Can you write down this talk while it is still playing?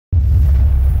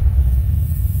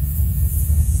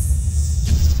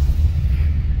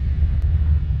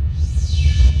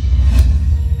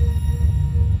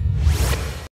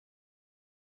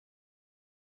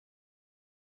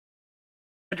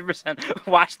100%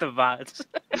 watch the VODs.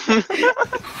 3, 2,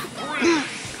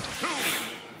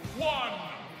 1.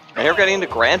 And you're getting into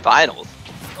grand finals.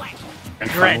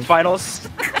 Grand finals.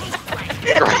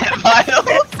 Grand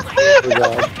finals. Oh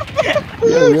god. Yeah,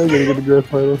 we are gonna get the grand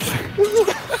finals.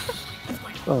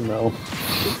 Oh no.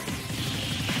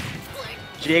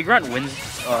 JayGrunt wins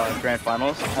grand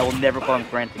finals. I will never call him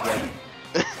Grant again.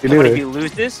 You But do if it. you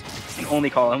lose this, you only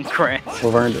call him Grant.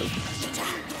 We've earned it.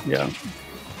 Yeah.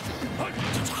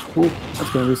 Ooh, that's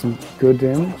gonna do some good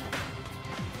damage.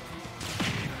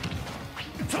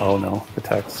 Oh no, the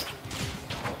text.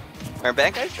 Our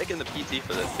Bankai's taking the PT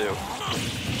for this too.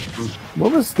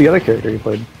 What was the other character you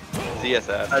played?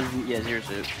 CSF. Yeah, Zero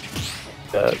Suit.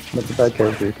 That's a bad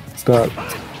character. Stop.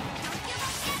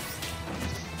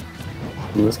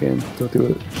 In this game, don't do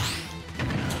it.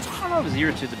 I don't know if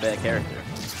Zero Suit's a bad character.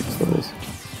 That's what it is.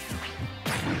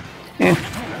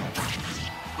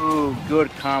 Ooh, good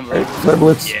combo. Right, Red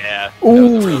Blitz. Yeah. Ooh. That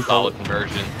was a real solid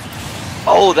conversion.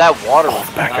 Oh, that water was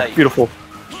Back nice. up. Beautiful.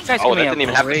 Oh, that didn't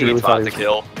even have to be a spot to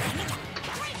kill.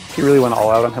 He really went all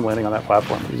out on him landing on that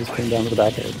platform. He just came down to the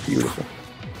back end. Beautiful.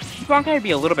 Bankai would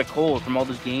be a little bit cold from all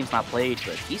those games not played,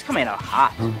 but he's coming out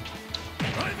hot.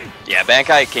 Yeah,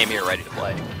 Bankai came here ready to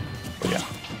play. Yeah.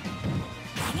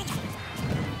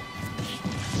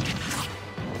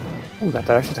 Ooh, that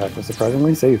dash attack was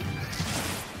surprisingly safe.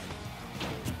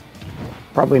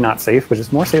 Probably not safe, but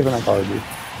just more safe than I thought it would be.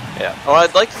 Yeah. Well,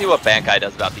 I'd like to see what Bankai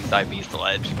does about these side Bs to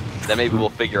ledge. Then maybe we'll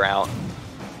figure out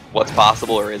what's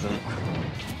possible or isn't.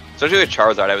 Especially with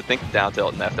Charizard, I would think down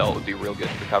tilt and F tilt would be real good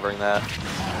for covering that.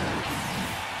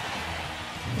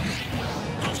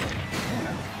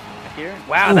 Here.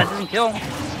 Wow, that doesn't kill.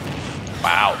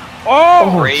 Wow.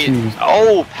 Oh! Great. Geez.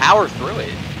 Oh, power through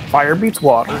it. Fire beats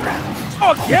water.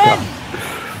 Again!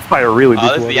 Fire really beats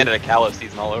Oh, this water. is the end of the Kalos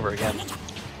season all over again.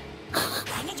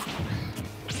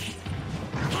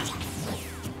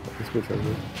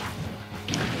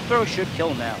 Throw should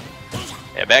kill now.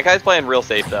 Yeah, Bankai's playing real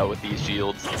safe though with these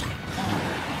shields.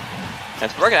 And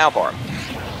it's working out for him.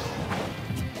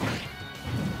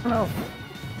 I don't know.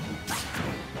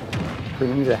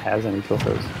 Greninja has any kill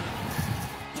throws.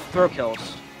 Throw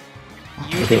kills.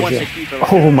 Usually Okay, once yeah. they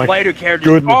keep Oh my lighter characters.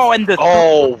 goodness. Oh, and the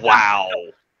Oh, wow.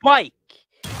 Mike.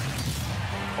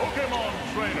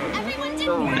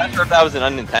 I'm not sure if that was an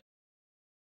unintended.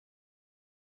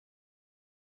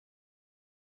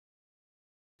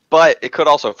 But it could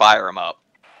also fire him up.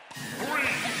 3, 2,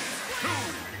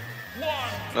 1.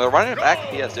 No, they're running it back to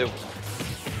PS2.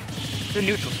 It's a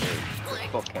neutral stage for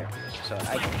both characters, so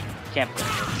I can't play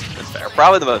it. That's fair.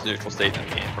 Probably the most neutral stage in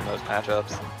the game from those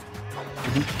matchups.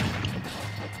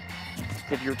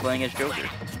 If you're playing as Joker.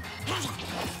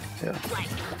 Yeah.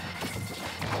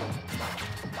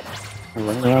 I'm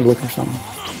running around looking for something.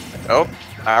 Oh,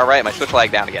 alright, my switch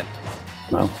lag down again.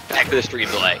 No. Back to the stream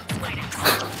delay.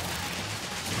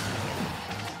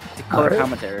 The color Alright.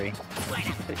 commentary.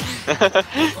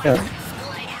 Yeah.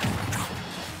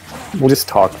 We'll just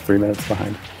talk 3 minutes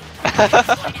behind.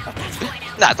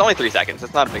 Nah, it's only 3 seconds.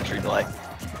 It's not a big stream delay.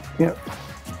 Yeah.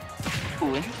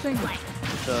 Ooh, interesting.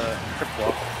 The trip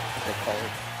walk, they call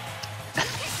it.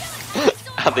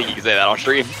 I don't think you can say that on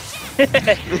stream.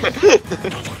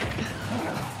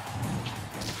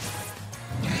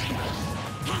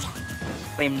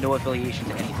 Claim no affiliation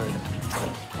to anything.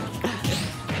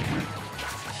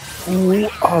 Ooh,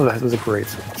 oh, that was a great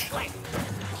switch.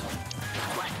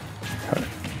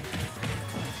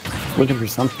 Looking for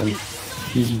something.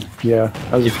 Yeah,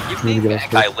 I was You've just seen really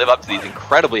Bankai live up to these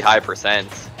incredibly high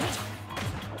percents.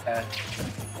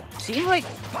 Seems like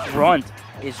Grunt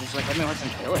is just like having a hard time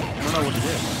killing. I don't know what to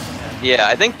do. Yeah,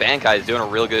 I think Bankai is doing a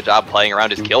real good job playing around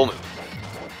his kill move.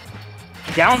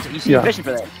 Down, you see Yeah. the vision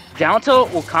for that. Down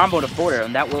tilt will combo to border,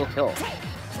 and that will kill.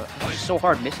 But it's just so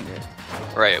hard missing it.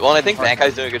 Right, well, and I think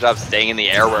Bankai's doing a good job staying in the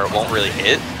air where it won't really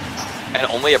hit, and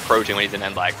only approaching when he's in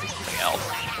end lag from something else.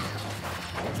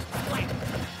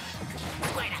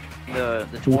 The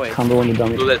Ooh, toy. combo on the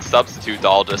dummy. So that substitute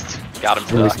doll just got him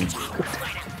Really stuck. good.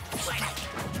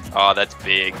 Oh, that's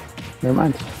big. Never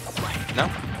mind. No?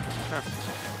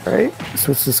 Alright,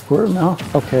 switch to Squirtle now.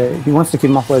 Okay, he wants to keep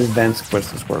him off ledge, then switch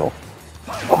to Squirtle.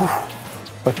 Oh,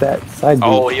 but that side beat.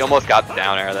 Oh, he almost got the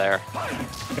down air there.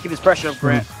 Keep this pressure up,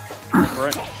 Grant.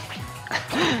 Grant.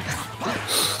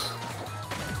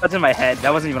 That's in my head.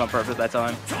 That wasn't even on purpose that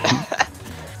time.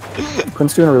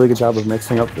 Quinn's doing a really good job of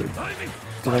mixing up the...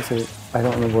 Did I say... I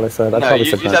don't remember what I said. I No, probably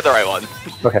you said said that. the right one.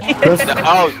 Okay. Chris,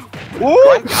 Oh,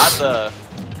 Gwen got the...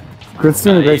 Quinn's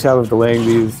doing a great Nice. job of delaying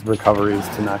these recoveries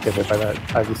to not get hit by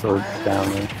that Ivy Sword down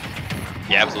there.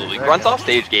 Yeah, absolutely. Grunt's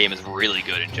off-stage game is really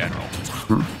good in general.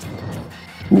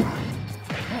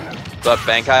 But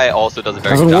Bankai also does a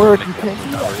very Doesn't good job. work. of You making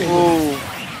can't do recovery.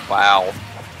 that. Wow.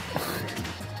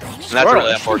 And that's a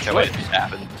really unfortunate way to just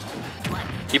happen.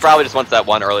 He probably just wants that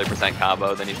one early percent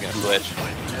combo, then he's gonna switch.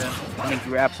 Yeah, I think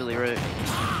you're absolutely right.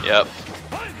 Yep.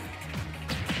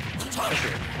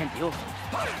 Sure, can't deal with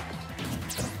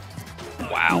him.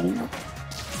 Wow.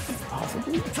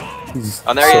 Possibly. He's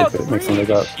Oh, there he so is. good at mixing those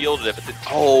up. Shielded it, but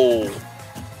oh,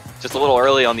 just a little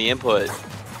early on the input.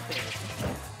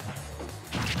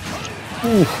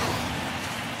 Ooh.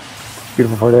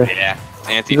 Beautiful for there. Yeah,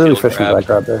 anti He's really shield fishing for that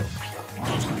grab there.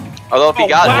 Although if he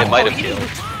got it, it might have he killed.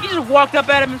 just walked up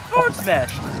at him and forward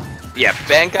smash. Yeah,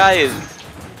 Bankai is.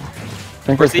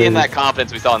 We're Bankai's seeing crazy. that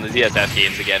confidence we saw in the ZSF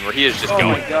games again, where he is just Oh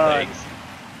going my God. for things.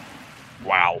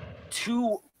 Wow.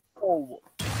 2-0.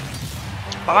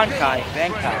 Bankai.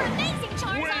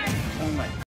 Oh my.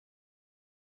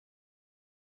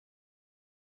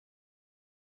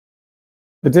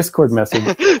 The Discord message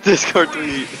Discord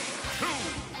tweet.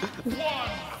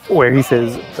 where he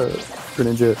says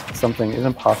Greninja something is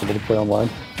impossible to play online,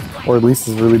 or at least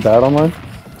is really bad online.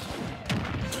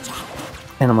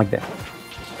 And I'm like, damn.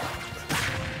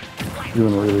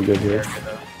 Doing really good here.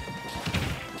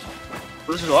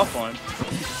 This is offline.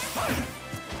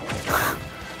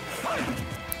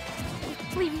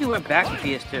 I believe you went back to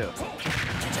PS2.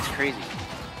 That's crazy.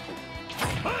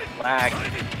 Lag.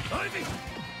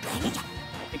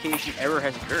 Communication error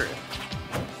has occurred.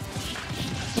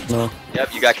 No,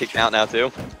 Yep, you got kicked out now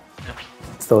too.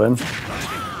 still in.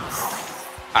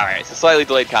 Alright, so slightly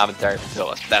delayed commentary from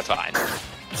Phyllis. That's fine.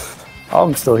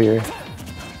 I'm still here.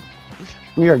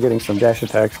 We are getting some dash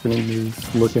attacks.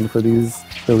 Greninja's looking for these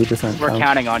 30% We're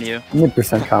counting on you.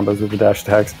 mid-percent combos with the dash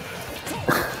attacks.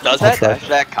 Does that dash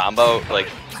attack combo, like,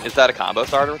 is that a combo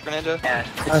starter with Greninja? Yeah,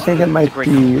 I think it might great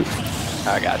be.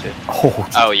 I got you. Oh,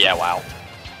 Oh yeah, wow.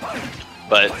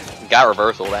 But got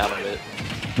reversal down a bit.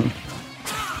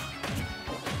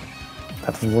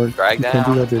 that doesn't work. Drag You down. can't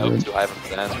do that, Nope, dude. too high of a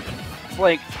percent.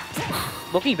 like,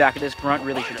 looking back at this, Grunt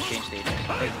really should have changed stages.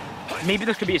 Like, maybe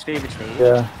this could be his favorite stage,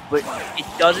 Yeah. but it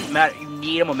doesn't matter. You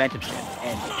need a momentum shift,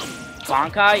 and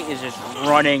Bankai is just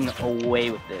running away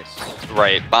with this.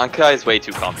 Right, Bankai is way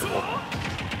too comfortable.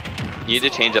 You need to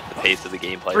change up the pace of the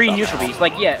gameplay. Three somehow. neutral beats,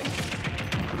 like yeah,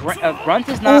 Grunt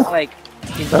is not like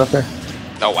is Is that okay?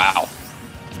 Oh wow.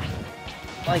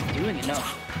 like doing it. No,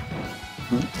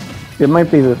 It might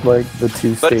be that like the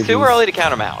two But stages. it's too early to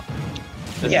count him out.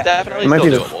 This Yeah. is definitely It might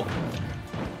still be the- doable.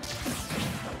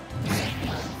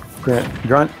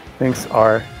 Grunt thinks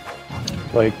are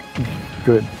like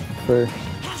good for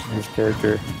his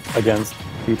character against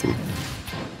PT.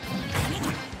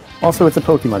 Also, it's a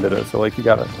Pokemon Ditto, so like you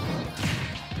gotta.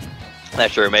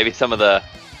 That's true. Maybe some of the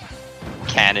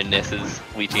canonness is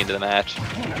leeching into the match.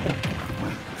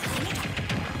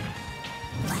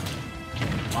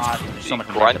 there's so much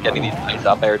Grunt momentum. getting these nice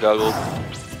up air juggles.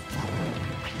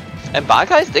 And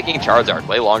Bankai's sticking Charizard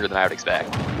way longer than I would expect.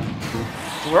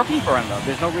 It's working for him though.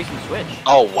 There's no reason to switch.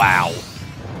 Oh wow.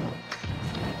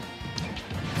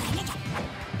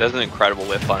 There's an incredible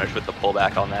whiff punish with the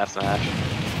pullback on that smash.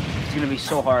 It's gonna be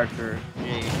so hard for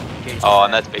Jay. Oh,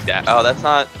 and that's big dash. Oh, that's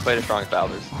not quite as strong as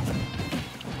Bowser's.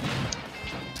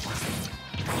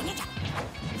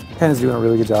 Ken is doing a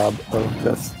really good job of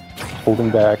just holding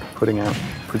back, putting out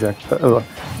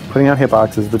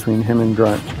hitboxes between him and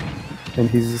Grunt, and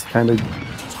he's just kind of.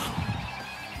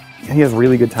 He has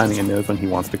really good timing and knows when he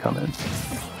wants to come in.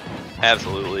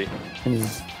 Absolutely. And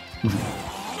he's,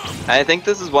 And I think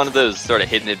this is one of those sort of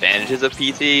hidden advantages of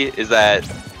PT, is that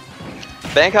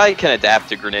Bankai can adapt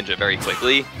to Greninja very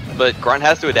quickly, but Grunt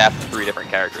has to adapt to 3 different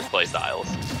characters' playstyles.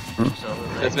 So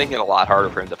It's making it a lot harder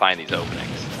for him to find these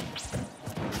openings.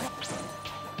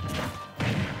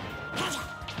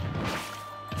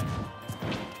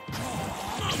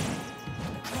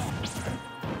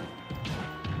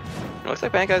 It looks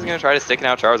like Bankai's going to try to stick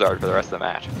out Charizard for the rest of the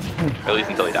match. Or at least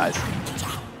until he dies.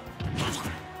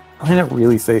 I mean, not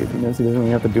really safe. He knows he doesn't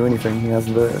even have to do anything. He has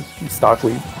the stock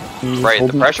lead. He's Right, the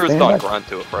holding- pressure is stand on back. Grunt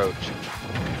to approach.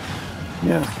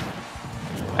 Yeah.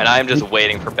 And I'm just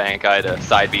waiting for Bankai to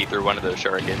side B through one of those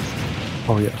shurikens.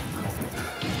 Oh yeah.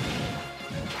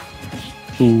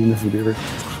 Ooh, this is beaver.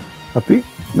 Up B?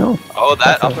 No. Oh, that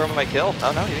That's up a- throw might kill.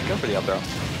 Oh no, he didn't go for the up throw.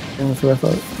 Yeah, that's what I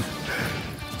thought.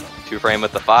 2-frame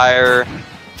with the fire.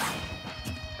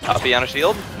 Uppy on a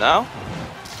shield? No?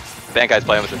 Bankai's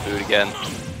playing with the food again.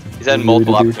 He's had Really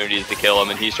multiple did he? opportunities to kill him,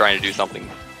 and he's trying to do something.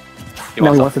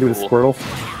 Now he wants to do the something Squirtle.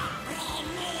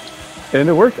 And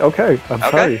it worked. Okay. I'm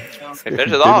Okay. sorry. He If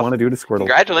finishes you did off. want to do the Squirtle.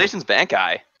 Congratulations,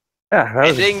 Bankai. Yeah, that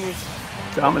was Ending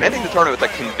dominant. the tournament with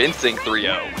a convincing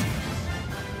 3-0.